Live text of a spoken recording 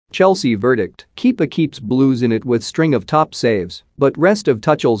Chelsea verdict: Kepa keeps Blues in it with string of top saves, but rest of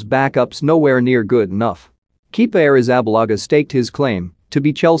Tuchel's backups nowhere near good enough. Kepa Arrizabalaga staked his claim to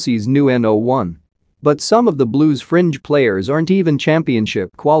be Chelsea's new N01. But some of the Blues' fringe players aren't even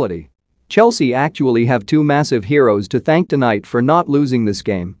championship quality. Chelsea actually have two massive heroes to thank tonight for not losing this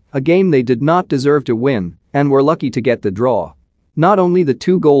game, a game they did not deserve to win and were lucky to get the draw. Not only the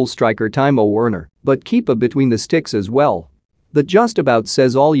two-goal striker Timo Werner, but Kepa between the sticks as well. That just about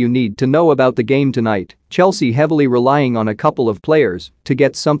says all you need to know about the game tonight. Chelsea heavily relying on a couple of players to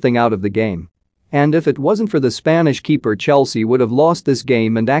get something out of the game. And if it wasn't for the Spanish keeper, Chelsea would have lost this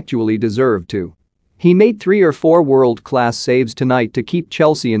game and actually deserved to. He made 3 or 4 world-class saves tonight to keep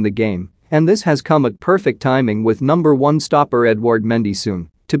Chelsea in the game, and this has come at perfect timing with number 1 stopper Edouard Mendy soon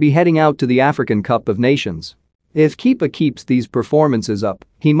to be heading out to the African Cup of Nations. If Kepa keeps these performances up,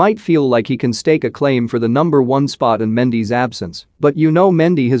 he might feel like he can stake a claim for the number 1 spot in Mendy's absence, but you know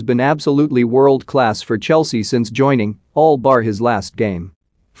Mendy has been absolutely world-class for Chelsea since joining, all bar his last game.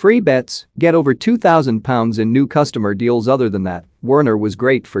 Free bets, get over £2,000 in new customer deals. Other than that, Werner was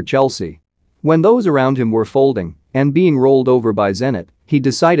great for Chelsea. When those around him were folding and being rolled over by Zenit, he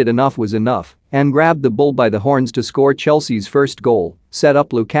decided enough was enough and grabbed the bull by the horns to score Chelsea's first goal, set up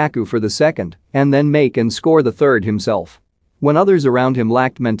Lukaku for the second, and then make and score the third himself. When others around him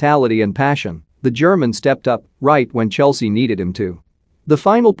lacked mentality and passion, the German stepped up right when Chelsea needed him to. The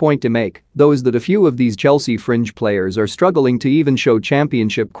final point to make, though, is that a few of these Chelsea fringe players are struggling to even show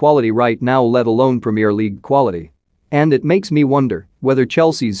championship quality right now, let alone Premier League quality. And it makes me wonder whether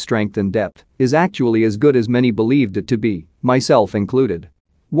Chelsea's strength and depth is actually as good as many believed it to be, myself included.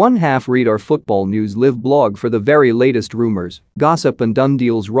 Read our Football News Live blog for the very latest rumors, gossip and done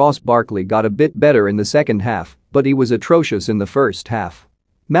deals. Ross Barkley got a bit better in the second half, but he was atrocious in the first half.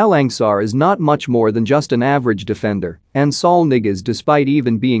 Malang Sarr is not much more than just an average defender, and Saul Niguez, despite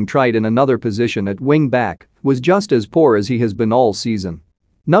even being tried in another position at wing-back, was just as poor as he has been all season.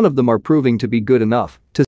 None of them are proving to be good enough to